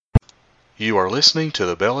You are listening to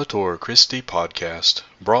the Bellator Christi podcast,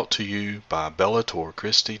 brought to you by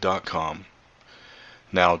BellatorChristi.com.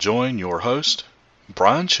 Now join your host,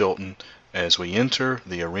 Brian Chilton, as we enter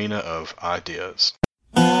the arena of ideas.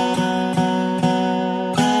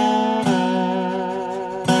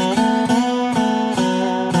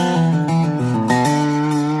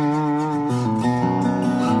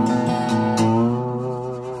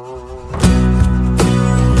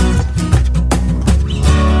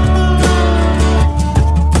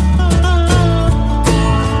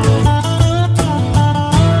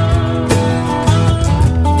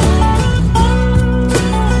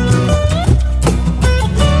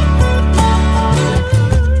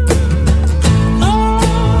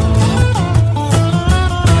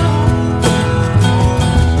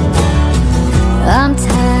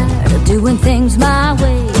 Things my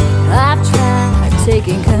way, I've tried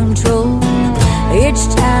taking control. Each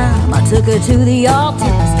time I took her to the altar,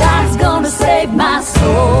 God's gonna save my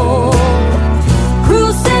soul.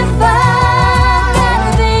 Crucified,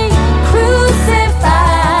 gotta be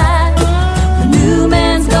crucified. The new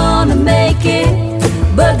man's gonna make it,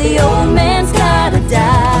 but the old man's gotta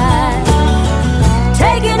die.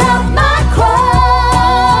 Taking up my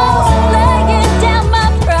cross, laying down my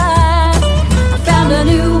pride, I found a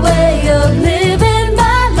new way of living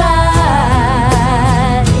my life,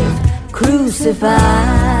 crucified,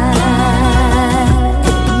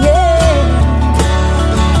 yeah.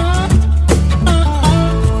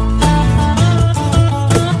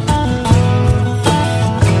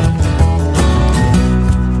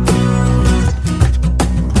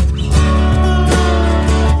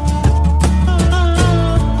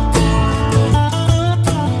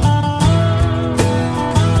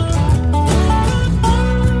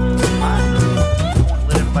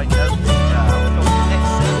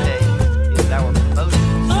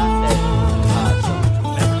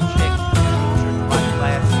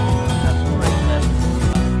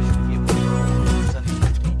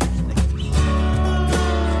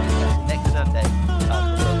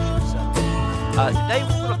 Today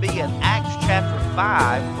we're going to be in Acts chapter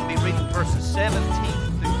 5. We'll be reading verses 17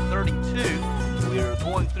 through 32. We're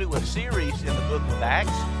going through a series in the book of Acts,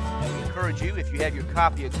 and we encourage you, if you have your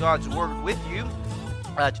copy of God's Word with you,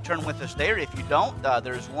 to turn with us there. If you don't,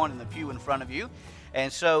 there's one in the pew in front of you.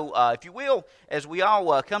 And so, if you will, as we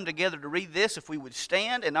all come together to read this, if we would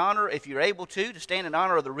stand in honor, if you're able to stand in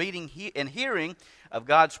honor of the reading and hearing of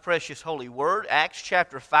God's precious holy Word. Acts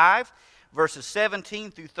chapter 5, verses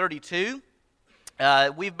 17 through 32.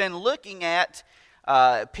 We've been looking at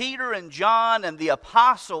Peter and John and the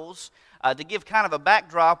apostles. To give kind of a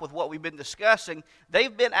backdrop with what we've been discussing,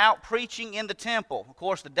 they've been out preaching in the temple. Of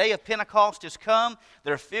course, the day of Pentecost has come.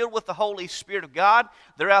 They're filled with the Holy Spirit of God.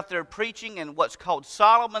 They're out there preaching in what's called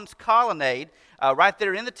Solomon's Colonnade, right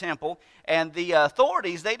there in the temple. And the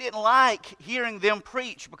authorities, they didn't like hearing them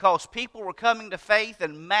preach because people were coming to faith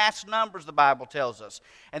in mass numbers, the Bible tells us.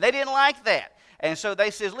 And they didn't like that. And so they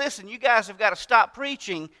says, listen, you guys have got to stop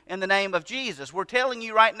preaching in the name of Jesus. We're telling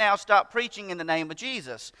you right now, stop preaching in the name of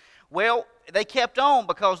Jesus. Well, they kept on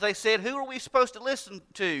because they said, who are we supposed to listen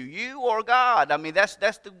to, you or God? I mean, that's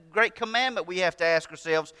the great commandment we have to ask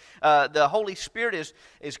ourselves. The Holy Spirit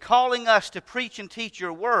is calling us to preach and teach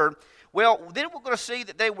your word. Well, then we're going to see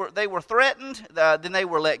that they were threatened, then they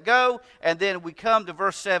were let go, and then we come to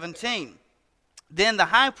verse 17. Then the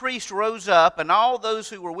high priest rose up, and all those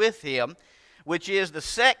who were with him, which is the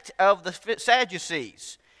sect of the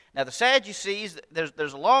Sadducees. Now, the Sadducees,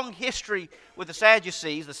 there's a long history with the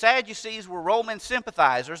Sadducees. The Sadducees were Roman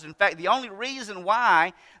sympathizers. In fact, the only reason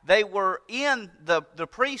why they were in the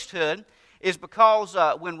priesthood is because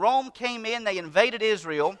when Rome came in, they invaded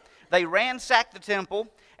Israel, they ransacked the temple,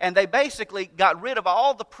 and they basically got rid of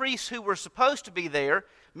all the priests who were supposed to be there.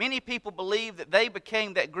 Many people believe that they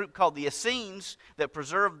became that group called the Essenes that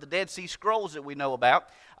preserved the Dead Sea Scrolls that we know about.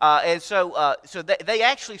 So they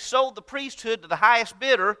actually sold the priesthood to the highest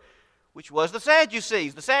bidder, which was the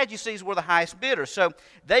Sadducees. The Sadducees were the highest bidder. So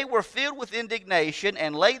they were filled with indignation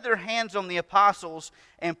and laid their hands on the apostles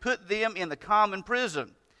and put them in the common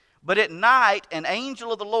prison. But at night an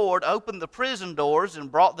angel of the Lord opened the prison doors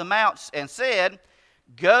and brought them out and said,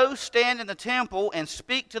 "Go stand in the temple and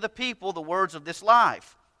speak to the people the words of this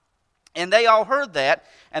life." And they all heard that,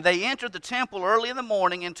 and they entered the temple early in the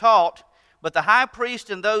morning and taught. But the high priest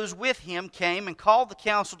and those with him came and called the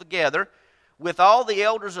council together with all the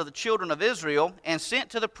elders of the children of Israel and sent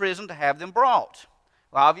to the prison to have them brought.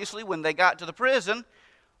 Well, obviously, when they got to the prison,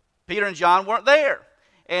 Peter and John weren't there.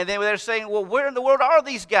 And then they're saying, well, where in the world are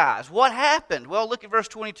these guys? What happened? Well, look at verse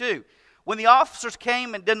 22. When the officers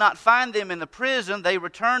came and did not find them in the prison, they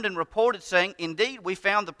returned and reported, saying, "Indeed, we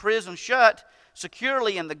found the prison shut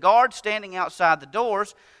securely and the guards standing outside the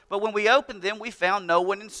doors. But when we opened them, we found no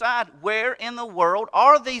one inside." Where in the world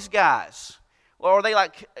are these guys? Or are they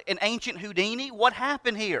like an ancient Houdini? What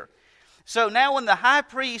happened here? So now when the high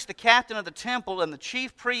priest, the captain of the temple, and the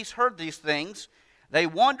chief priests heard these things, they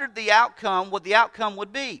wondered what the outcome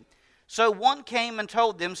would be. So one came and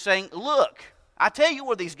told them, saying, "Look, I tell you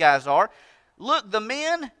where these guys are. Look, the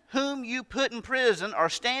men whom you put in prison are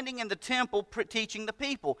standing in the temple teaching the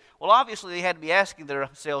people." Well, obviously they had to be asking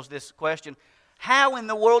themselves this question: how in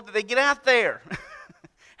the world did they get out there?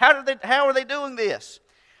 How are they doing this?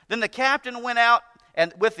 Then the captain went out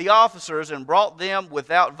and with the officers and brought them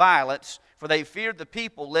without violence, for they feared the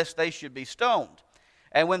people lest they should be stoned.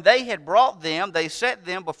 And when they had brought them, they set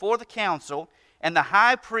them before the council, and the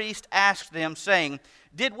high priest asked them, saying,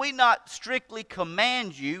 "Did we not strictly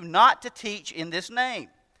command you not to teach in this name?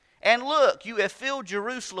 And look, you have filled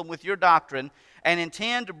Jerusalem with your doctrine, and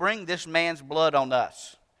intend to bring this man's blood on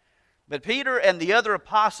us." But Peter and the other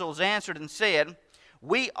apostles answered and said,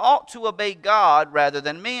 "We ought to obey God rather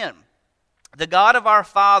than men. The God of our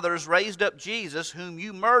fathers raised up Jesus, whom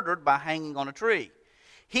you murdered by hanging on a tree.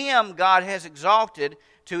 Him God has exalted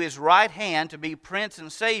to his right hand to be Prince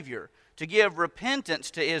and Savior, to give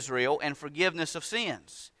repentance to Israel and forgiveness of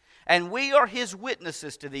sins. And we are his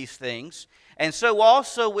witnesses to these things, and so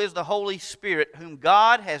also is the Holy Spirit, whom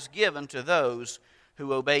God has given to those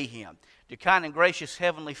who obey him." Dear kind and gracious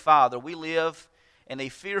Heavenly Father, we live in a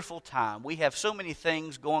fearful time. We have so many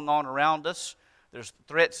things going on around us. There's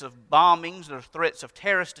threats of bombings, there's threats of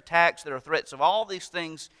terrorist attacks, there are threats of all these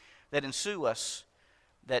things that ensue us,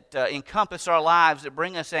 that encompass our lives, that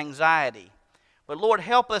bring us anxiety. But Lord,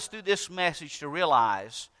 help us through this message to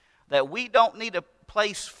realize that we don't need to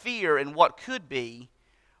place fear in what could be,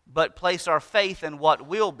 but place our faith in what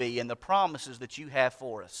will be and the promises that you have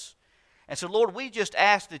for us. And so, Lord, we just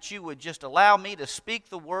ask that you would just allow me to speak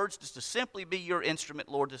the words, just to simply be your instrument,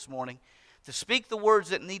 Lord, this morning, to speak the words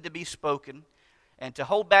that need to be spoken, and to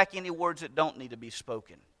hold back any words that don't need to be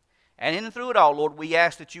spoken. And in and through it all, Lord, we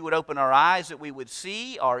ask that you would open our eyes that we would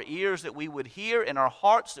see, our ears that we would hear, and our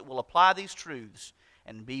hearts that will apply these truths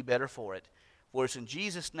and be better for it. For it's in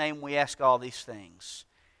Jesus' name we ask all these things.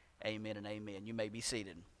 Amen and amen. You may be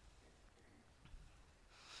seated.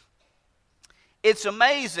 It's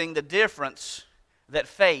amazing the difference that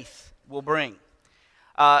faith will bring.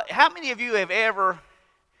 How many of you have ever...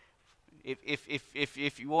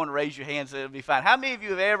 If you want to raise your hands, it'll be fine. How many of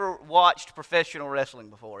you have ever watched professional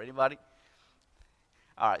wrestling before? Anybody?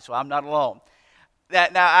 All right, so I'm not alone.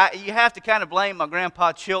 You have to kind of blame my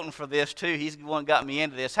grandpa Chilton for this too. He's the one who got me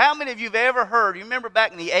into this. How many of you have ever heard, you remember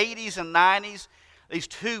back in the 80s and 90s, these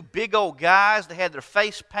two big old guys, they had their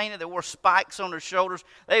face painted, they wore spikes on their shoulders.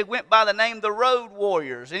 They went by the name the Road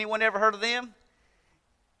Warriors. Anyone ever heard of them?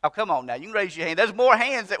 Oh, come on now, you can raise your hand. There's more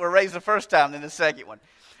hands that were raised the first time than the second one.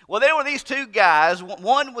 Well, there were these two guys.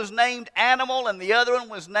 One was named Animal and the other one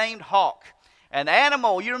was named Hawk. And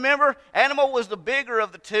Animal, you remember? Animal was the bigger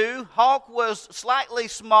of the two. Hawk was slightly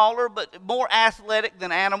smaller but more athletic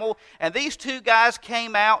than Animal. And these two guys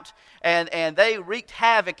came out and they wreaked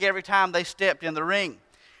havoc every time they stepped in the ring.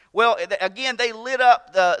 Well, again, they lit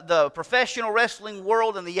up the professional wrestling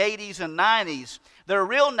world in the 80s and 90s. Their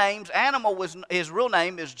real names, his real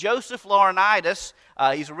name is Joseph Laurinaitis.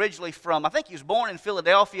 He's originally from, I think he was born in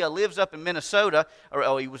Philadelphia, lives up in Minnesota,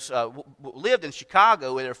 or he lived in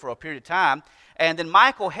Chicago there for a period of time. And then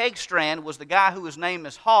Michael Hegstrand was the guy whose name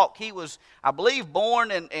is Hawk. He was, I believe,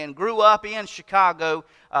 born and grew up in Chicago,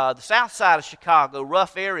 the south side of Chicago,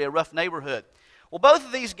 rough area, rough neighborhood. Well, both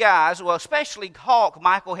of these guys, well, especially Hawk,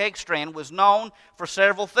 Michael Hegstrand, was known for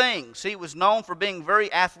several things. He was known for being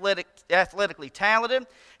very athletically talented.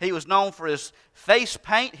 He was known for his face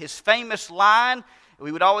paint, his famous line.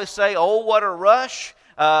 We would always say, "Oh, what a rush."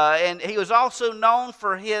 And he was also known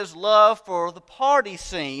for his love for the party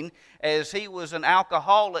scene, as he was an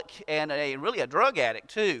alcoholic and really a drug addict,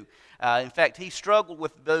 too. In fact, he struggled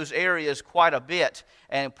with those areas quite a bit,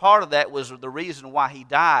 and part of that was the reason why he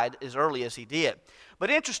died as early as he did. But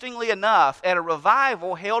interestingly enough, at a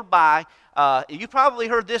revival held by, you probably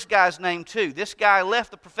heard this guy's name too. This guy left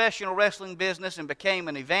the professional wrestling business and became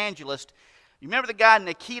an evangelist. You remember the guy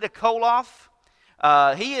Nikita Koloff?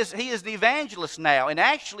 He is the evangelist now, and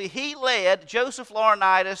actually he led Joseph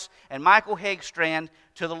Laurinaitis and Michael Hegstrand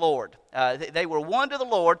to the Lord. They were won to the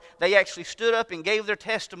Lord. They actually stood up and gave their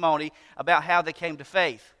testimony about how they came to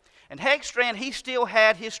faith. And Hegstrand, he still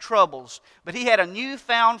had his troubles, but he had a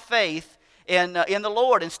newfound faith in the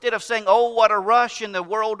Lord. Instead of saying, oh, what a rush in the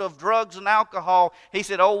world of drugs and alcohol, he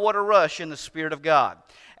said, oh, what a rush in the Spirit of God.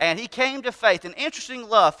 And he came to faith. And interesting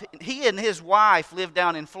enough, he and his wife lived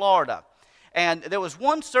down in Florida. And there was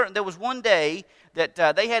one day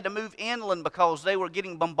that they had to move inland because they were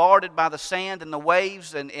getting bombarded by the sand and the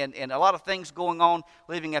waves and a lot of things going on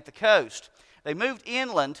living at the coast. They moved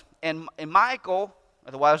inland, and Michael,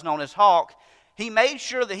 otherwise known as Hawk, he made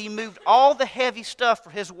sure that he moved all the heavy stuff for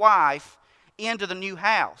his wife into the new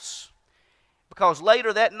house. Because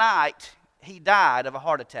later that night, he died of a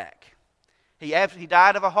heart attack. He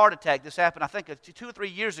died of a heart attack. This happened, I think, 2 or 3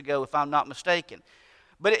 years ago, if I'm not mistaken.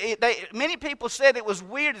 But many people said it was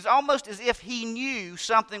weird. It's almost as if he knew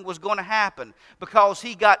something was going to happen because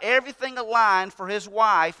he got everything aligned for his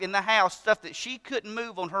wife in the house, stuff that she couldn't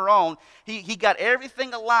move on her own. He got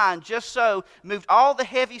everything aligned just so, moved all the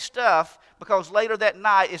heavy stuff because later that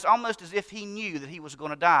night it's almost as if he knew that he was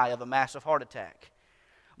going to die of a massive heart attack.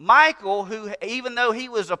 Michael, who even though he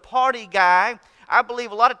was a party guy, I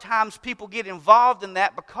believe a lot of times people get involved in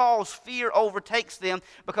that because fear overtakes them,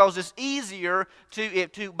 because it's easier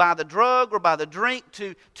to by the drug or by the drink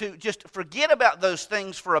to just forget about those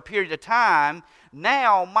things for a period of time.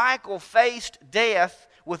 Now Michael faced death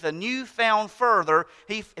with a newfound fervor.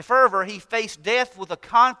 He faced death with a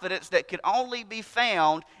confidence that could only be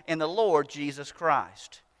found in the Lord Jesus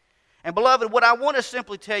Christ. And beloved, what I want to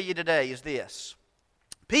simply tell you today is this.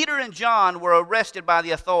 Peter and John were arrested by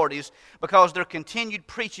the authorities because they continued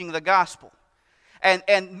preaching the gospel.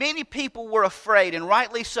 And many people were afraid, and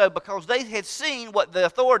rightly so, because they had seen what the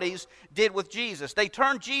authorities did with Jesus. They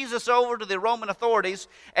turned Jesus over to the Roman authorities,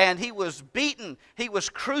 and he was beaten, he was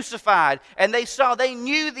crucified, and they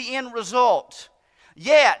knew the end result.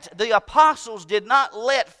 Yet, the apostles did not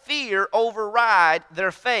let fear override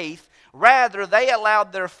their faith. Rather, they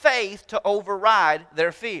allowed their faith to override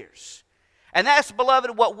their fears. And that's,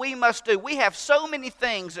 beloved, what we must do. We have so many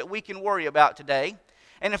things that we can worry about today.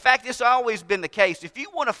 And in fact, it's always been the case. If you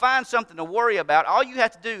want to find something to worry about, all you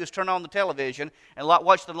have to do is turn on the television and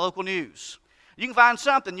watch the local news. You can find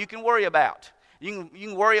something you can worry about. You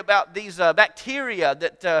can worry about these bacteria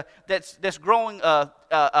that's growing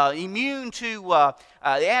immune to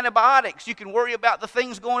the antibiotics. You can worry about the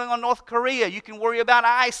things going on in North Korea. You can worry about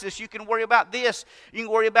ISIS. You can worry about this. You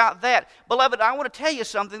can worry about that. Beloved, I want to tell you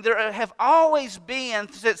something. There have always been,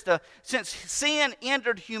 since sin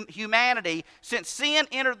entered humanity, since sin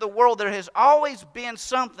entered the world, there has always been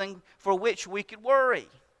something for which we could worry.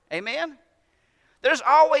 Amen? There's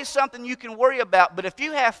always something you can worry about, but if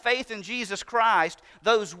you have faith in Jesus Christ,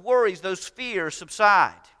 those worries, those fears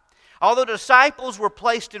subside. Although the disciples were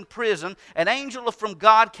placed in prison, an angel from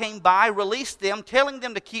God came by, released them, telling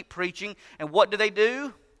them to keep preaching, and what did they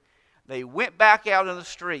do? They went back out in the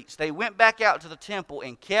streets. They went back out to the temple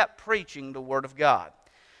and kept preaching the Word of God.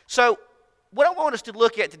 So, what I want us to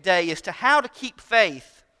look at today is to how to keep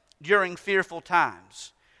faith during fearful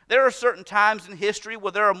times. There are certain times in history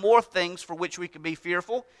where there are more things for which we can be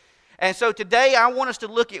fearful. And so today I want us to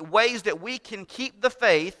look at ways that we can keep the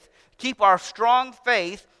faith, keep our strong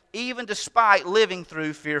faith, even despite living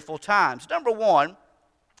through fearful times. Number one,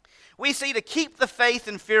 we see to keep the faith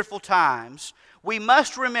in fearful times, we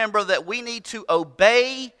must remember that we need to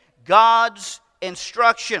obey God's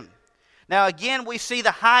instruction. Now again, we see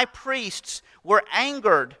the high priests were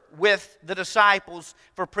angered with the disciples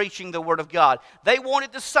for preaching the Word of God. They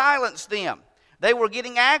wanted to silence them. They were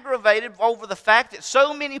getting aggravated over the fact that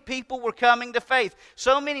so many people were coming to faith.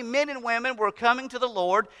 So many men and women were coming to the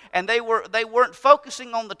Lord, and they weren't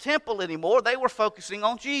focusing on the temple anymore. They were focusing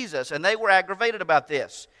on Jesus, and they were aggravated about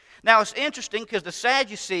this. Now it's interesting because the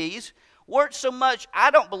Sadducees weren't so much,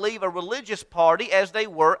 I don't believe, a religious party as they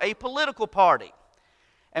were a political party.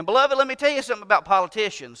 And beloved, let me tell you something about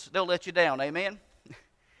politicians. They'll let you down, amen?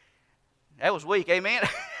 That was weak, amen?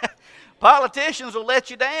 Politicians will let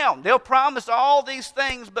you down. They'll promise all these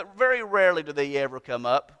things, but very rarely do they ever come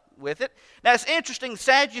up with it. Now, it's interesting,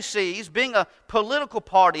 Sadducees, being a political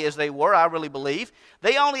party as they were, I really believe,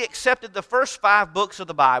 they only accepted the first 5 books of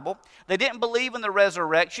the Bible. They didn't believe in the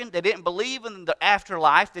resurrection. They didn't believe in the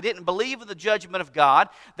afterlife. They didn't believe in the judgment of God.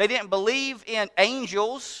 They didn't believe in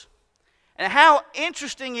angels. And how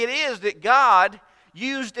interesting it is that God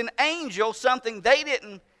used an angel, something they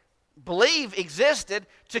didn't believe existed,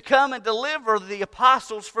 to come and deliver the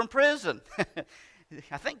apostles from prison.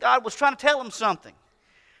 I think God was trying to tell them something.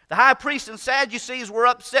 The high priests and Sadducees were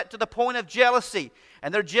upset to the point of jealousy,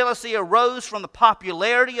 and their jealousy arose from the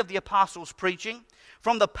popularity of the apostles' preaching,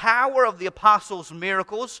 from the power of the apostles'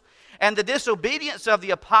 miracles, and the disobedience of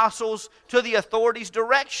the apostles to the authorities'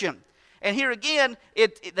 direction. And here again,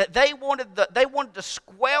 they wanted to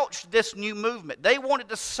squelch this new movement. They wanted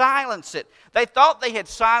to silence it. They thought they had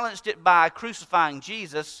silenced it by crucifying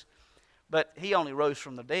Jesus, but he only rose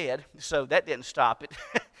from the dead, so that didn't stop it.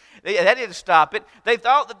 That didn't stop it. They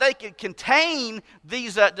thought that they could contain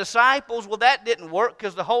these disciples. Well, that didn't work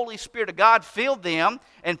because the Holy Spirit of God filled them,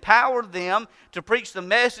 empowered them to preach the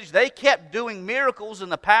message. They kept doing miracles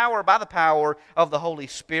by the power of the Holy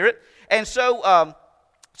Spirit. And so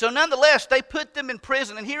nonetheless, they put them in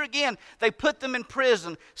prison. And here again, they put them in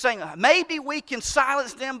prison, saying, maybe we can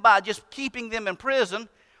silence them by just keeping them in prison.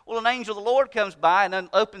 Well, an angel of the Lord comes by and then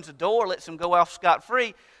opens the door, lets them go off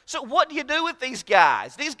scot-free. So what do you do with these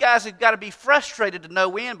guys? These guys have got to be frustrated to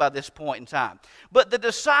no end by this point in time. But the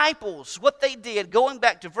disciples, what they did, going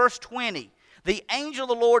back to verse 20, the angel of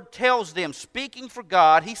the Lord tells them, speaking for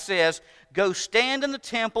God, he says, go stand in the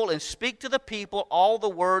temple and speak to the people all the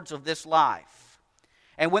words of this life.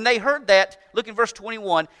 And when they heard that, look in verse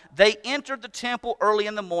 21, they entered the temple early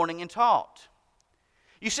in the morning and taught.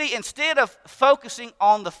 You see, instead of focusing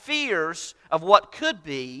on the fears of what could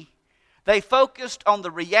be, they focused on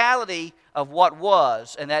the reality of what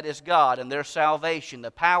was, and that is God and their salvation,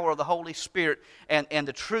 the power of the Holy Spirit, and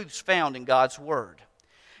the truths found in God's Word.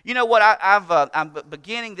 You know what? I'm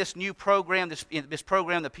beginning this new program, this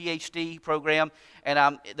program, the PhD program,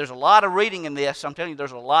 and there's a lot of reading in this. I'm telling you,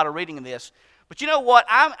 there's a lot of reading in this. But you know what?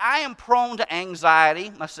 I am prone to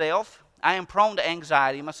anxiety myself.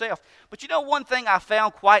 But you know one thing I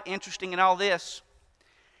found quite interesting in all this?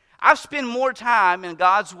 I've spent more time in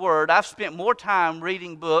God's Word. I've spent more time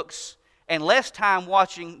reading books and less time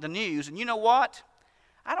watching the news. And you know what?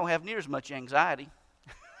 I don't have near as much anxiety.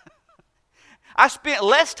 I spent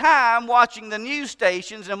less time watching the news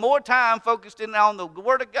stations and more time focused in on the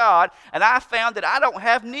Word of God. And I found that I don't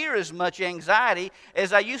have near as much anxiety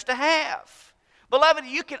as I used to have. Beloved,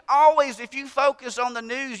 you can always, if you focus on the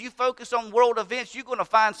news, you focus on world events, you're going to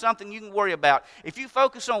find something you can worry about. If you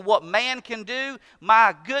focus on what man can do,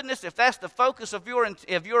 my goodness, if that's the focus of your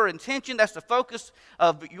intention, that's the focus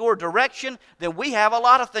of your direction, then we have a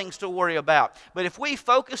lot of things to worry about. But if we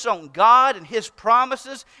focus on God and His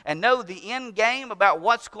promises and know the end game about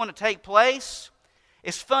what's going to take place,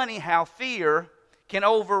 it's funny how fear can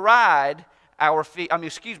override our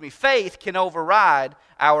faith can override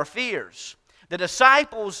our fears. The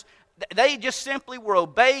disciples, they just simply were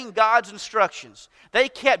obeying God's instructions. They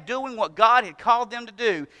kept doing what God had called them to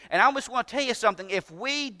do. And I just want to tell you something. If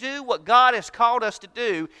we do what God has called us to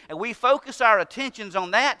do, and we focus our attentions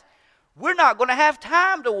on that, we're not going to have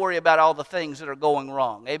time to worry about all the things that are going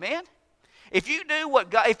wrong. Amen? If you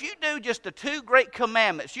do just the two great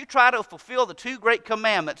commandments, you try to fulfill the two great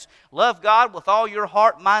commandments, love God with all your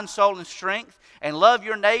heart, mind, soul, and strength, and love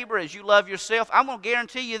your neighbor as you love yourself, I'm going to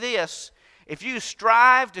guarantee you this. If you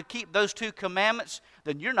strive to keep those two commandments,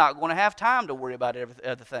 then you're not going to have time to worry about every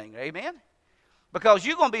other thing. Amen? Because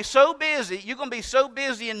you're going to be so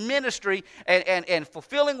busy in ministry and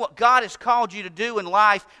fulfilling what God has called you to do in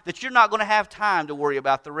life that you're not going to have time to worry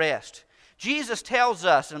about the rest. Jesus tells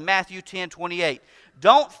us in Matthew 10:28,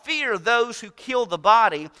 don't fear those who kill the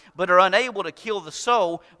body but are unable to kill the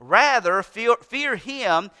soul. Rather, fear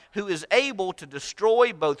Him who is able to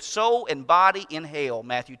destroy both soul and body in hell.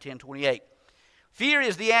 Matthew 10:28. Fear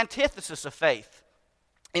is the antithesis of faith.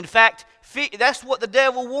 In fact, that's what the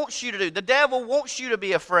devil wants you to do. The devil wants you to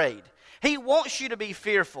be afraid. He wants you to be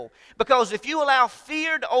fearful. Because if you allow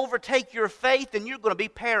fear to overtake your faith, then you're going to be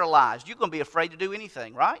paralyzed. You're going to be afraid to do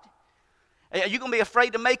anything, right? You're going to be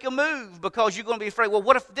afraid to make a move because you're going to be afraid, well,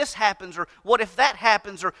 what if this happens, or what if that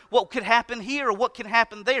happens, or what could happen here, or what can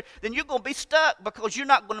happen there? Then you're going to be stuck because you're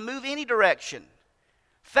not going to move any direction.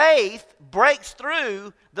 Faith breaks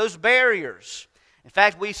through those barriers. In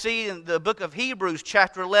fact, we see in the book of Hebrews,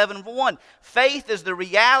 chapter 11:1, faith is the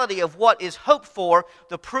reality of what is hoped for.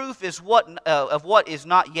 The proof is of what is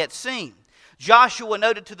not yet seen. Joshua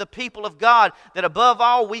noted to the people of God that above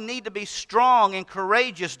all we need to be strong and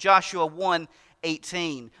courageous, Joshua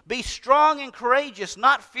 1:18. Be strong and courageous,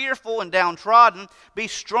 not fearful and downtrodden. Be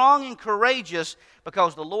strong and courageous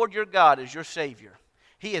because the Lord your God is your Savior.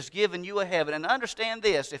 He has given you a heaven. And understand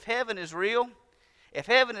this, if heaven is real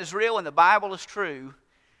and the Bible is true,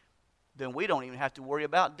 then we don't even have to worry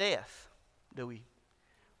about death, do we?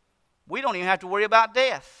 We don't even have to worry about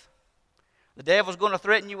death. The devil's going to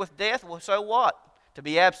threaten you with death. Well, so what? To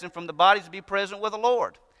be absent from the body is to be present with the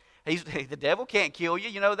Lord. The devil can't kill you,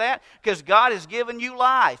 you know that? Because God has given you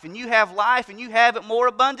life, and you have it more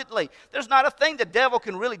abundantly. There's not a thing the devil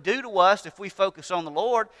can really do to us if we focus on the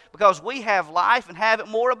Lord, because we have life and have it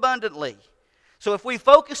more abundantly. So if we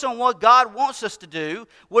focus on what God wants us to do,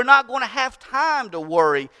 we're not going to have time to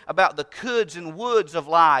worry about the coulds and woulds of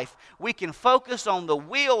life. We can focus on the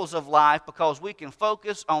wills of life because we can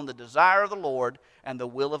focus on the desire of the Lord and the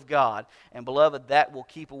will of God. And beloved, that will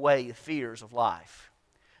keep away the fears of life.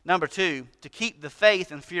 Number 2, to keep the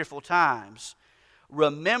faith in fearful times,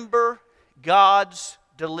 remember God's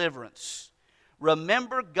deliverance.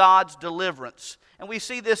 Remember God's deliverance. And we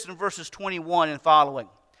see this in verses 21 and following.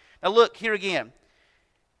 Now look, here again.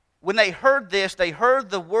 When they heard this, they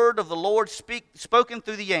heard the word of the Lord spoken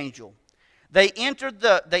through the angel. They entered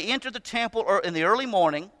the temple in the early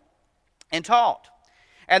morning and taught.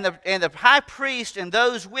 And the high priest and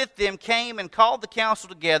those with them came and called the council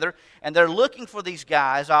together, and they're looking for these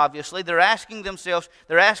guys, obviously. They're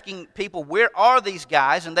asking people, where are these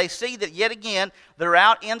guys? And they see that yet again, they're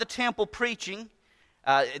out in the temple preaching.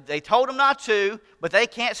 They told them not to, but they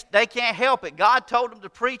can't help it. God told them to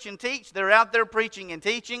preach and teach. They're out there preaching and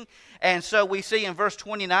teaching. And so we see in verse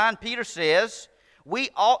 29, Peter says, we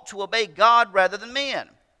ought to obey God rather than men.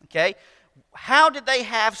 Okay? How did they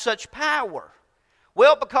have such power?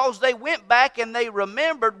 Well, because they went back and they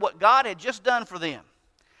remembered what God had just done for them.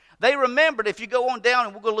 They remembered, if you go on down,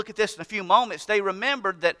 and we're going to look at this in a few moments, they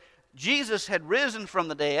remembered that Jesus had risen from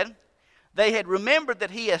the dead. They had remembered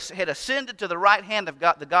that He had ascended to the right hand of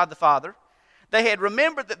God the Father. They had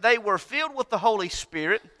remembered that they were filled with the Holy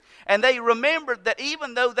Spirit. And they remembered that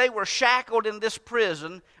even though they were shackled in this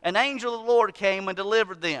prison, an angel of the Lord came and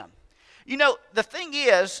delivered them. You know, the thing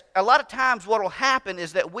is, a lot of times what will happen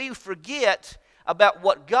is that we forget about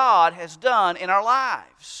what God has done in our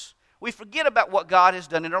lives. We forget about what God has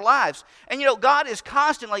done in our lives. And you know, God is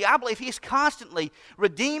constantly, I believe He's constantly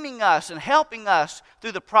redeeming us and helping us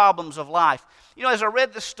through the problems of life. You know, as I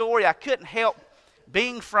read this story, I couldn't help,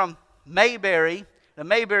 being from Mayberry, the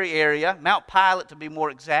Mayberry area, Mount Pilot to be more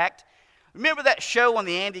exact. Remember that show on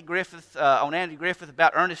Andy Griffith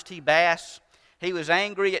about Ernest T. Bass? He was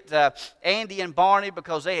angry at Andy and Barney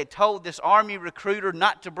because they had told this Army recruiter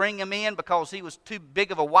not to bring him in because he was too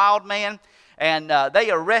big of a wild man. And they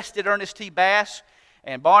arrested Ernest T. Bass.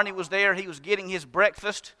 And Barney was there. He was getting his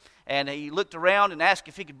breakfast. And he looked around and asked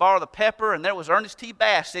if he could borrow the pepper. And there was Ernest T.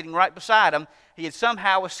 Bass sitting right beside him. He had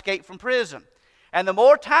somehow escaped from prison. And the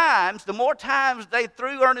more times they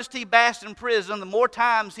threw Ernest T. Bass in prison, the more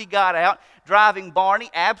times he got out, driving Barney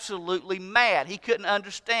absolutely mad. He couldn't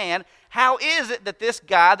understand, how is it that this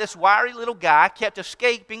guy, this wiry little guy, kept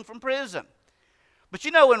escaping from prison? But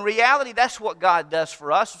you know, in reality, that's what God does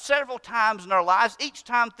for us. Several times in our lives, each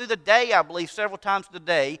time through the day, I believe, several times through the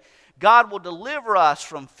day, God will deliver us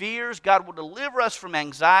from fears. God will deliver us from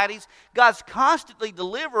anxieties. God's constantly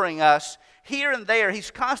delivering us here and there. He's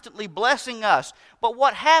constantly blessing us. But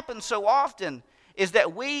what happens so often is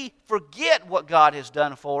that we forget what God has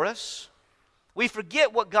done for us. We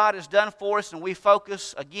forget what God has done for us, and we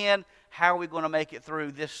focus, again, how are we going to make it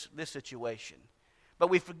through this situation? But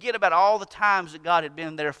we forget about all the times that God had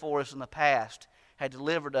been there for us in the past, had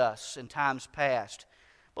delivered us in times past.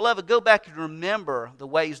 Beloved, go back and remember the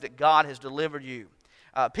ways that God has delivered you.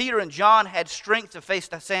 Peter and John had strength to face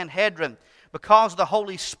the Sanhedrin because of the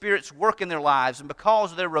Holy Spirit's work in their lives and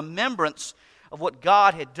because of their remembrance of what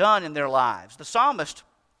God had done in their lives. The psalmist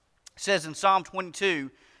says in Psalm 22,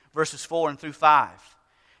 verses 4 and through 5,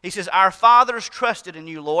 he says, our fathers trusted in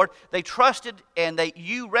you, Lord. They trusted and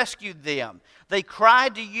you rescued them. They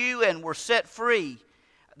cried to you and were set free.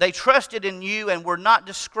 They trusted in you and were not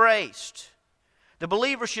disgraced. The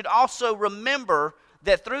believer should also remember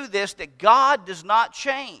that through this, that God does not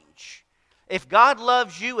change. If God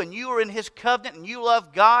loves you and you are in His covenant and you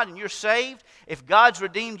love God and you're saved, if God's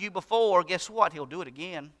redeemed you before, guess what? He'll do it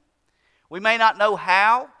again. We may not know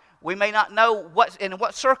how. We may not know in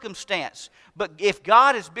what circumstance. But if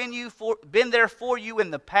God has been there for you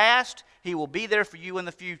in the past, He will be there for you in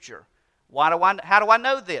the future. How do I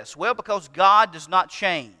know this? Well, because God does not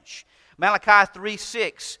change. Malachi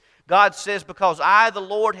 3:6, God says, because I, the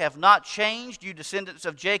Lord, have not changed, you descendants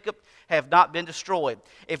of Jacob have not been destroyed.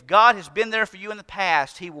 If God has been there for you in the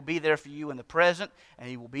past, He will be there for you in the present, and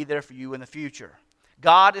He will be there for you in the future.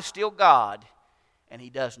 God is still God, and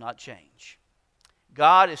He does not change.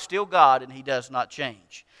 God is still God, and He does not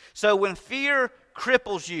change. So when fear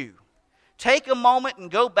cripples you, take a moment and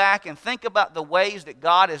go back and think about the ways that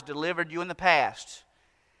God has delivered you in the past.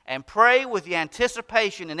 And pray with the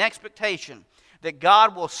anticipation and expectation that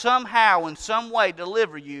God will somehow, in some way,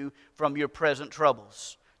 deliver you from your present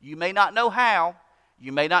troubles. You may not know how,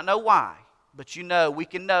 you may not know why, but you know, we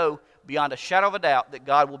can know beyond a shadow of a doubt that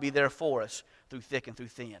God will be there for us through thick and through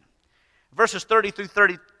thin. Verses 30 through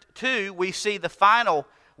 32, we see the final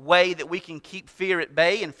way that we can keep fear at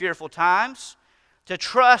bay in fearful times. to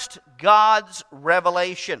trust God's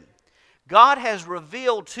revelation. God has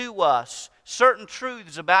revealed to us certain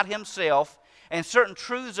truths about Himself and certain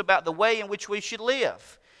truths about the way in which we should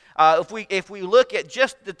live. If we look at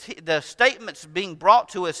just the statements being brought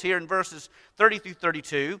to us here in verses 30 through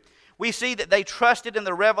 32, we see that they trusted in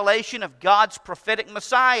the revelation of God's prophetic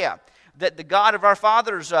Messiah, that the God of our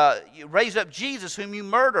fathers raised up Jesus whom you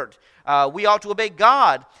murdered. We ought to obey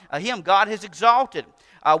God. Him God has exalted.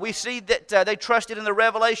 We see that they trusted in the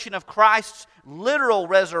revelation of Christ's literal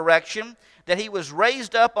resurrection, that He was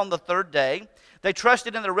raised up on the third day. They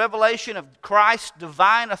trusted in the revelation of Christ's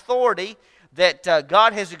divine authority, that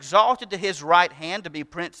God has exalted to His right hand to be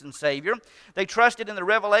Prince and Savior. They trusted in the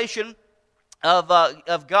revelation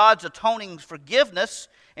of God's atoning forgiveness.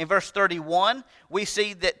 In verse 31, we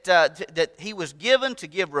see that He was given to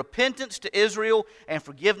give repentance to Israel and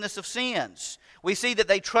forgiveness of sins. We see that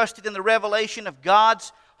they trusted in the revelation of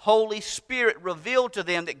God's Holy Spirit revealed to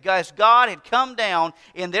them, that as God had come down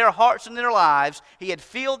in their hearts and their lives, He had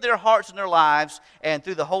filled their hearts and their lives, and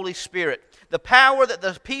through the Holy Spirit. The power that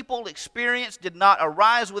the people experienced did not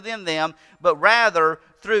arise within them, but rather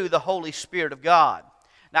through the Holy Spirit of God.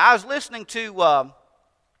 Now, I was listening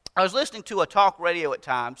to a talk radio at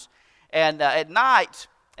times, and at night,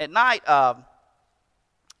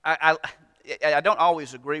 I don't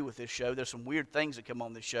always agree with this show. There's some weird things that come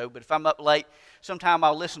on this show, but if I'm up late, sometime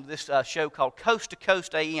I'll listen to this show called Coast to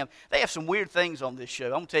Coast AM. They have some weird things on this show.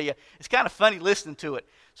 I'm going to tell you, it's kind of funny listening to it.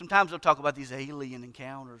 Sometimes they'll talk about these alien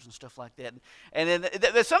encounters and stuff like that. And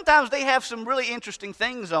then sometimes they have some really interesting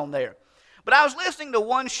things on there. But I was listening to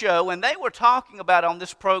one show, and they were talking about on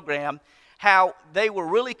this program how they were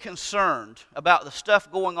really concerned about the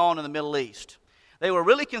stuff going on in the Middle East. They were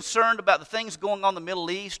really concerned about the things going on in the Middle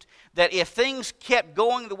East, that if things kept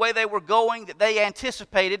going the way they were going, that they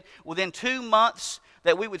anticipated within 2 months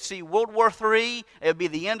that we would see World War III. It would be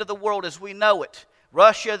the end of the world as we know it.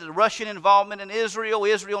 Russia, the Russian involvement in Israel,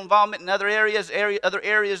 Israel involvement in other areas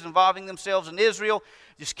involving themselves in Israel,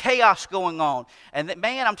 just chaos going on. And that,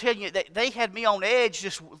 man, I'm telling you, they had me on edge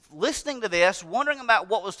just listening to this, wondering about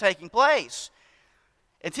what was taking place.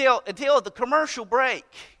 Until the commercial break.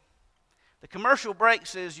 The commercial break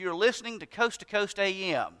says you're listening to Coast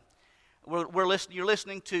AM. You're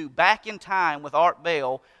listening to Back in Time with Art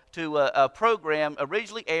Bell, to a program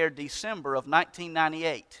originally aired December of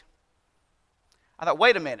 1998. I thought,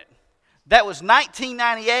 wait a minute. That was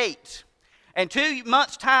 1998. In 2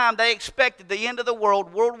 months' time, they expected the end of the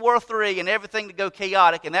world, World War III, and everything to go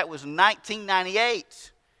chaotic, and that was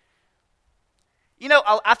 1998. You know,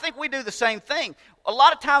 I think we do the same thing. A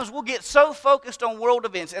lot of times we'll get so focused on world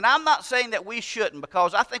events, and I'm not saying that we shouldn't,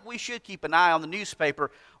 because I think we should keep an eye on the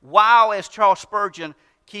newspaper while, as Charles Spurgeon,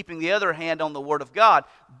 keeping the other hand on the Word of God.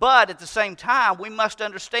 But at the same time, we must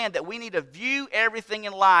understand that we need to view everything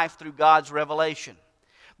in life through God's revelation.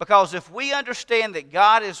 Because if we understand that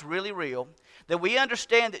God is really real, that we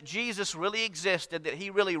understand that Jesus really existed, that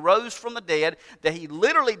He really rose from the dead, that He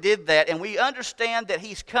literally did that, and we understand that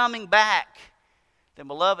He's coming back, then,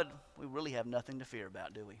 beloved, we really have nothing to fear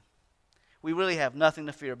about, do we? We really have nothing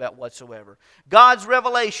to fear about whatsoever. God's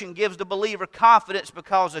revelation gives the believer confidence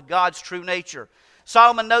because of God's true nature.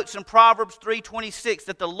 Solomon notes in Proverbs 3:26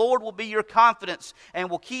 that the Lord will be your confidence and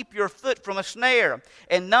will keep your foot from a snare.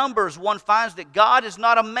 In Numbers, one finds that God is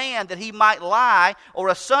not a man that He might lie, or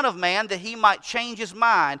a son of man that He might change His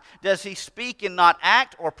mind. Does He speak and not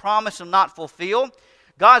act, or promise and not fulfill?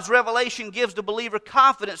 God's revelation gives the believer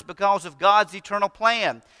confidence because of God's eternal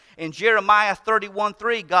plan. In Jeremiah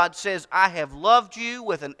 31:3, God says, I have loved you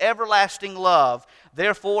with an everlasting love.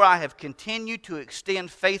 Therefore, I have continued to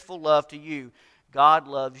extend faithful love to you. God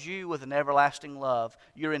loves you with an everlasting love.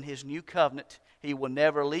 You're in His new covenant. He will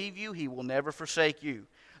never leave you. He will never forsake you.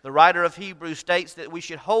 The writer of Hebrews states that we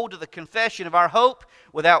should hold to the confession of our hope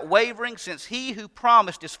without wavering, since He who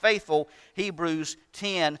promised is faithful. Hebrews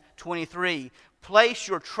 10:23. Place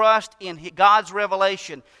your trust in God's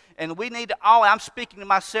revelation. And we need to all, I'm speaking to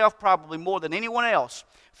myself probably more than anyone else,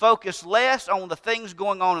 focus less on the things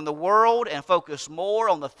going on in the world and focus more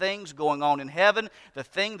on the things going on in heaven,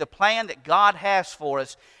 the plan that God has for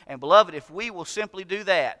us. And beloved, if we will simply do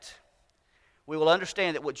that, we will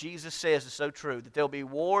understand that what Jesus says is so true, that there will be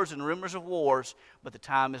wars and rumors of wars, but the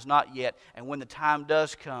time is not yet. And when the time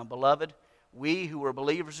does come, beloved, we who are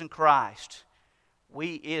believers in Christ,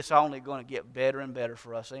 it's only going to get better and better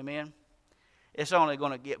for us. Amen? It's only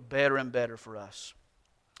going to get better and better for us.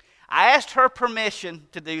 I asked her permission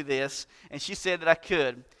to do this, and she said that I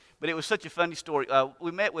could, but it was such a funny story.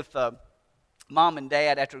 We met with Mom and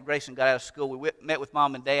Dad after Grayson got out of school. We met with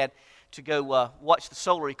Mom and Dad to go watch the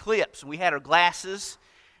solar eclipse, and we had our glasses,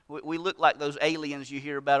 We look like those aliens you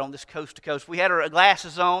hear about on this coast to coast. We had our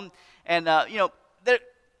glasses on, and there's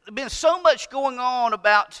been so much going on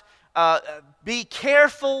about be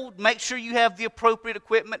careful, make sure you have the appropriate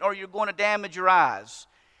equipment or you're going to damage your eyes.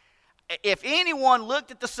 If anyone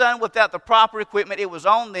looked at the sun without the proper equipment, it was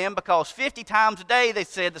on them, because 50 times a day they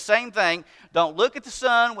said the same thing: don't look at the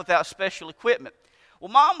sun without special equipment.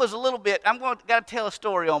 Well, Mom was a little bit, got to tell a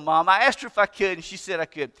story on Mom. I asked her if I could, and she said I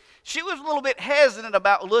could. She was a little bit hesitant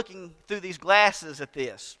about looking through these glasses at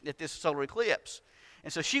this solar eclipse.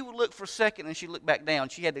 And so she would look for a second, and she'd look back down.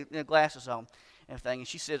 She had the glasses on and everything. And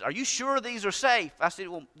she said, "Are you sure these are safe?" I said,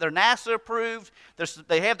 "Well, they're NASA approved.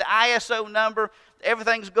 They have the ISO number.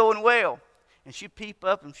 Everything's going well." And she'd peep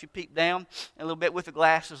up and she'd peep down a little bit with the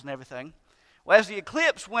glasses and everything. Well, as the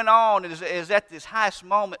eclipse went on, and is at this highest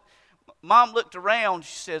moment, Mom looked around.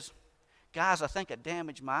 She says, "Guys, I think I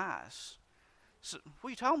damaged my eyes." I said, "What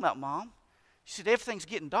are you talking about, Mom?" She said, "Everything's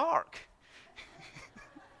getting dark."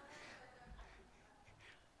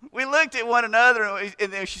 We looked at one another,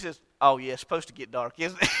 and then she says, "Oh, yeah, it's supposed to get dark,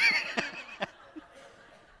 isn't it?"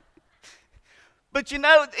 But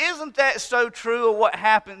isn't that so true of what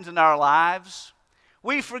happens in our lives?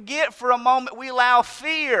 We forget for a moment, we allow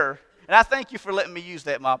fear, and I thank you for letting me use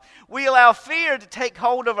that, Mom. We allow fear to take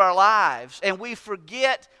hold of our lives, and we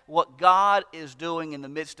forget what God is doing in the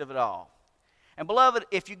midst of it all. And beloved,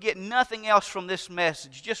 if you get nothing else from this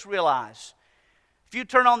message, just realize, if you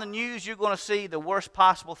turn on the news, you're going to see the worst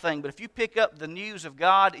possible thing. But if you pick up the news of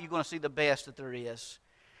God, you're going to see the best that there is.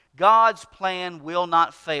 God's plan will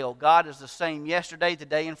not fail. God is the same yesterday,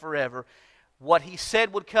 today, and forever. What He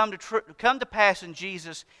said would come to pass in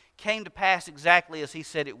Jesus came to pass exactly as He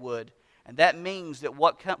said it would. And that means that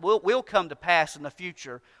what will come to pass in the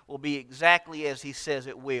future will be exactly as He says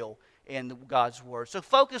it will in God's Word. So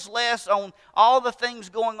focus less on all the things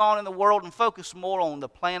going on in the world and focus more on the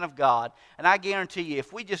plan of God. And I guarantee you,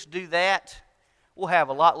 if we just do that, we'll have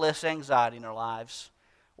a lot less anxiety in our lives.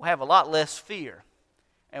 We'll have a lot less fear.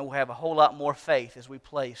 And we'll have a whole lot more faith as we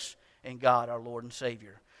place in God, our Lord and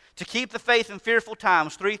Savior. To keep the faith in fearful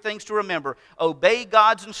times, 3 things to remember. Obey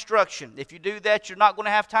God's instruction. If you do that, you're not going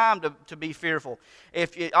to have time to be fearful.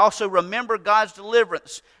 If you also remember God's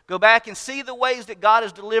deliverance. Go back and see the ways that God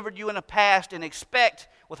has delivered you in the past, and expect,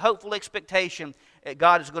 with hopeful expectation, that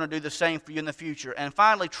God is going to do the same for you in the future. And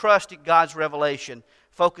finally, trust in God's revelation.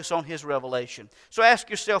 Focus on His revelation. So ask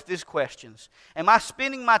yourself these questions. Am I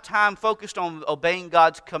spending my time focused on obeying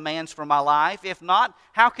God's commands for my life? If not,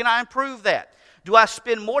 how can I improve that? Do I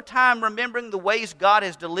spend more time remembering the ways God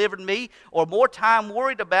has delivered me, or more time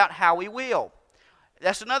worried about how He will?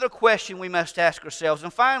 That's another question we must ask ourselves.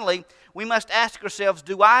 And finally, we must ask ourselves,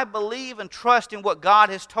 do I believe and trust in what God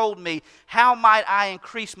has told me? How might I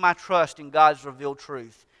increase my trust in God's revealed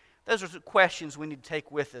truth? Those are the questions we need to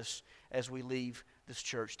take with us as we leave this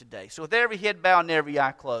church today. So with every head bowed and every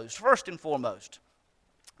eye closed, first and foremost,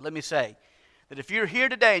 let me say that if you're here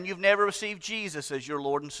today and you've never received Jesus as your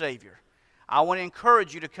Lord and Savior, I want to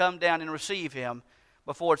encourage you to come down and receive Him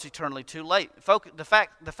before it's eternally too late. The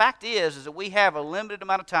fact is that we have a limited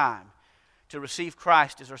amount of time to receive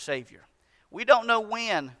Christ as our Savior. We don't know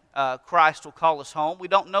when Christ will call us home. We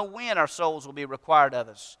don't know when our souls will be required of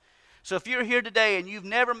us. So if you're here today and you've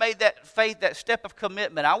never made that faith, that step of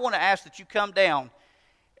commitment, I want to ask that you come down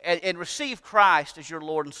and receive Christ as your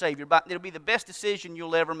Lord and Savior. It'll be the best decision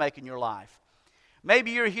you'll ever make in your life.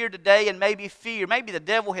 Maybe you're here today and maybe the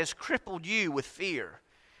devil has crippled you with fear.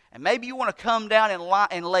 And maybe you want to come down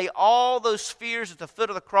and lay all those fears at the foot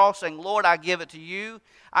of the cross, saying, "Lord, I give it to you.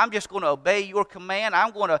 I'm just going to obey your command.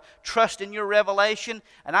 I'm going to trust in your revelation.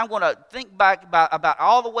 And I'm going to think back about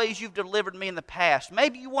all the ways you've delivered me in the past."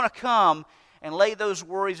 Maybe you want to come and lay those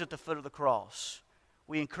worries at the foot of the cross.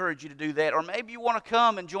 We encourage you to do that. Or maybe you want to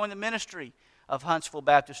come and join the ministry of Huntsville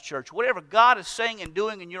Baptist Church. Whatever God is saying and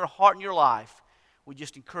doing in your heart and your life, we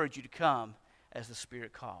just encourage you to come as the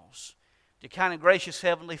Spirit calls. Dear kind and gracious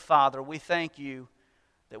Heavenly Father, we thank you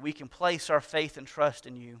that we can place our faith and trust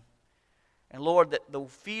in you. And Lord, that the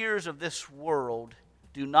fears of this world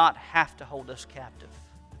do not have to hold us captive.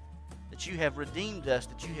 That you have redeemed us,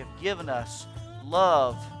 that you have given us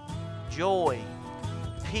love, joy,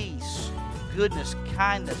 peace, goodness,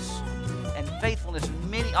 kindness, and faithfulness,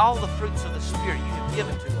 and all the fruits of the Spirit you have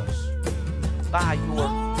given to us by your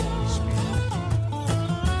Holy Spirit.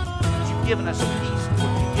 You've given us peace,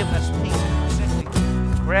 Lord. You've given us peace, and we simply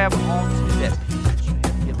grab onto that peace that you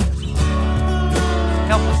have given us.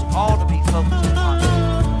 Help us all to be focused upon you.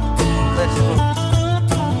 Let's focus on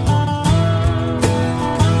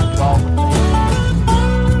all the things.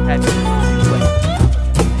 Have you way.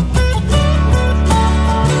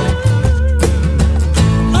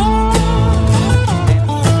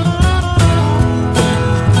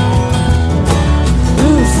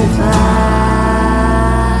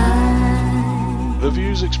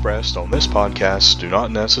 views expressed on this podcast do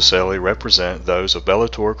not necessarily represent those of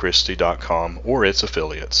BellatorChristi.com or its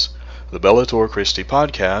affiliates. The Bellator Christi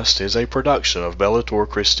podcast is a production of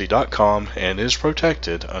BellatorChristi.com and is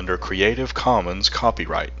protected under Creative Commons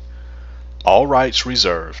copyright. All rights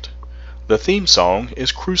reserved. The theme song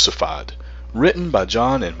is Crucified, written by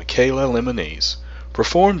John and Michaela Lemonese,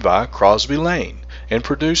 performed by Crosby Lane, and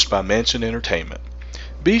produced by Mansion Entertainment.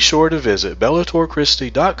 Be sure to visit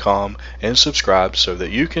BellatorChristi.com and subscribe so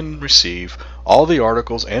that you can receive all the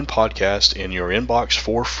articles and podcasts in your inbox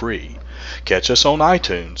for free. Catch us on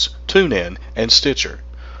iTunes, TuneIn, and Stitcher.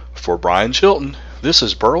 For Brian Chilton, this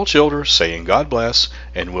is Burl Childers saying God bless,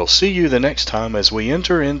 and we'll see you the next time as we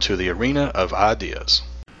enter into the arena of ideas.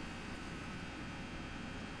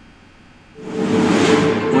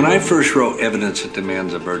 When I first wrote Evidence That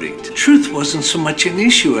Demands a Verdict, truth wasn't so much an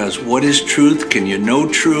issue as what is truth, can you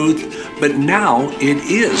know truth, but now it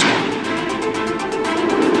is.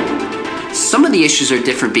 Some of the issues are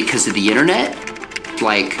different because of the internet,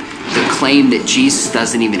 like the claim that Jesus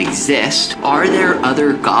doesn't even exist. Are there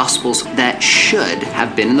other gospels that should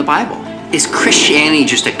have been in the Bible? Is Christianity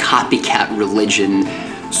just a copycat religion?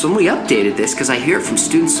 So when we updated this, because I hear it from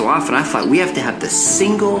students so often, I thought we have to have the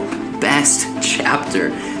single best chapter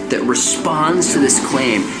that responds to this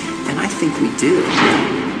claim, and I think we do.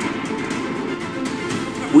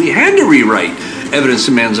 We had to rewrite Evidence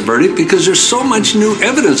Demands a Verdict because there's so much new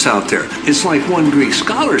evidence out there. It's like one Greek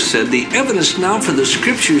scholar said, the evidence now for the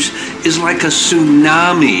scriptures is like a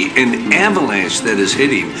tsunami, an avalanche that is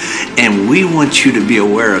hitting, and we want you to be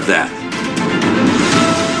aware of that.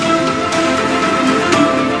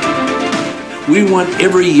 We want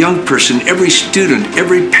every young person, every student,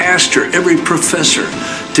 every pastor, every professor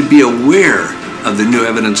to be aware of the new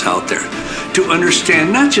evidence out there, to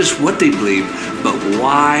understand not just what they believe, but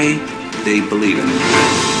why they believe it.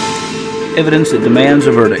 Evidence That Demands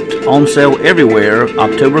a Verdict. On sale everywhere,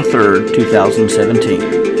 October 3rd, 2017.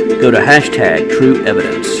 Go to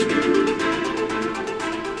 #TrueEvidence.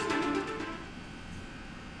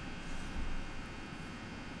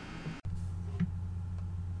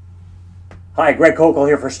 Hi, Greg Kokel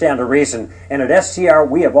here for Stand to Reason, and at STR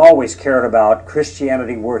we have always cared about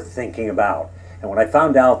Christianity worth thinking about. And when I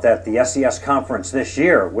found out that the SES conference this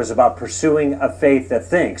year was about pursuing a faith that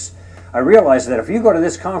thinks, I realized that if you go to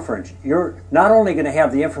this conference, you're not only going to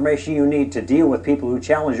have the information you need to deal with people who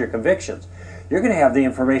challenge your convictions, you're going to have the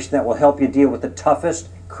information that will help you deal with the toughest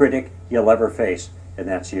critic you'll ever face, and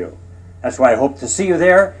that's you. That's why I hope to see you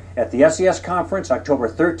there at the SES conference, October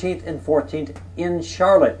 13th and 14th in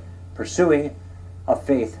Charlotte, pursuing a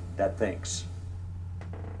faith that thinks.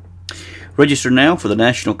 Register now for the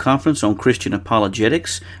National Conference on Christian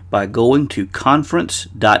Apologetics by going to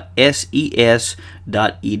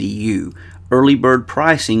conference.ses.edu. Early bird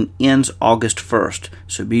pricing ends August 1st,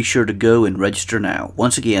 so be sure to go and register now.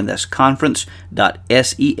 Once again, that's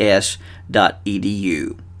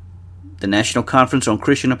conference.ses.edu. The National Conference on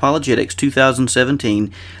Christian Apologetics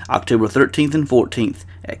 2017, October 13th and 14th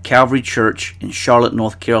at Calvary Church in Charlotte,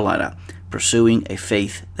 North Carolina, pursuing a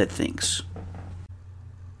faith that thinks.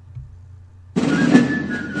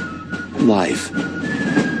 Life,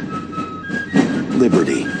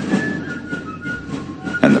 liberty,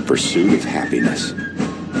 and the pursuit of happiness.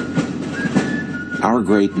 Our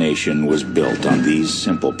great nation was built on these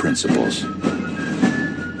simple principles.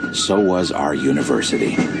 So was our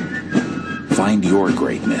university. Find your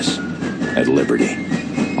greatness at Liberty.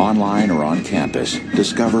 Online or on campus,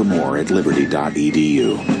 discover more at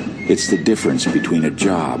liberty.edu. It's the difference between a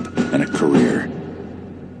job and a career.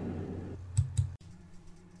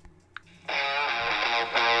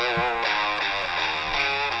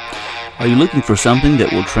 Are you looking for something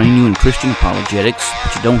that will train you in Christian apologetics,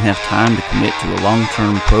 but you don't have time to commit to a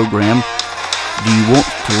long-term program? Do you want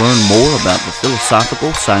to learn more about the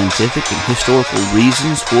philosophical, scientific, and historical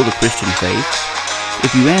reasons for the Christian faith?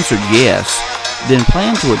 If you answered yes, then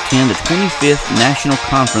plan to attend the 25th National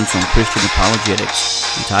Conference on Christian Apologetics,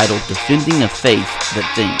 entitled Defending a Faith That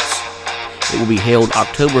Thinks. It will be held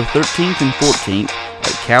October 13th and 14th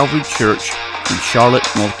at Calvary Church in Charlotte,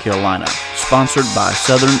 North Carolina, sponsored by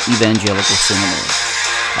Southern Evangelical Seminary.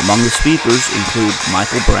 Among the speakers include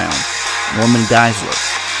Michael Brown, Norman Geisler,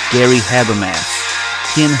 Gary Habermas,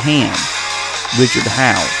 Ken Ham, Richard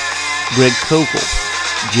Howe, Greg Kokel,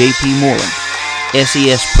 J.P. Moreland,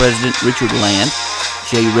 SES President Richard Land,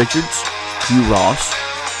 Jay Richards, Hugh Ross,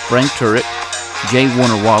 Frank Turek, J.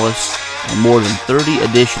 Warner Wallace, and more than 30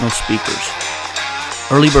 additional speakers.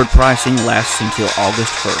 Early bird pricing lasts until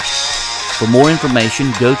August 1st. For more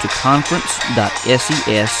information, go to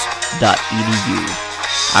conference.ses.edu.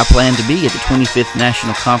 I plan to be at the 25th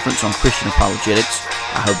National Conference on Christian Apologetics.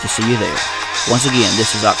 I hope to see you there. Once again,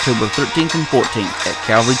 this is October 13th and 14th at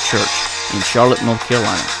Calvary Church in Charlotte, North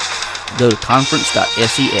Carolina. Go to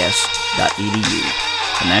conference.ses.edu.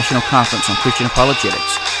 The National Conference on Christian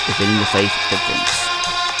Apologetics, defending the faith that thinks.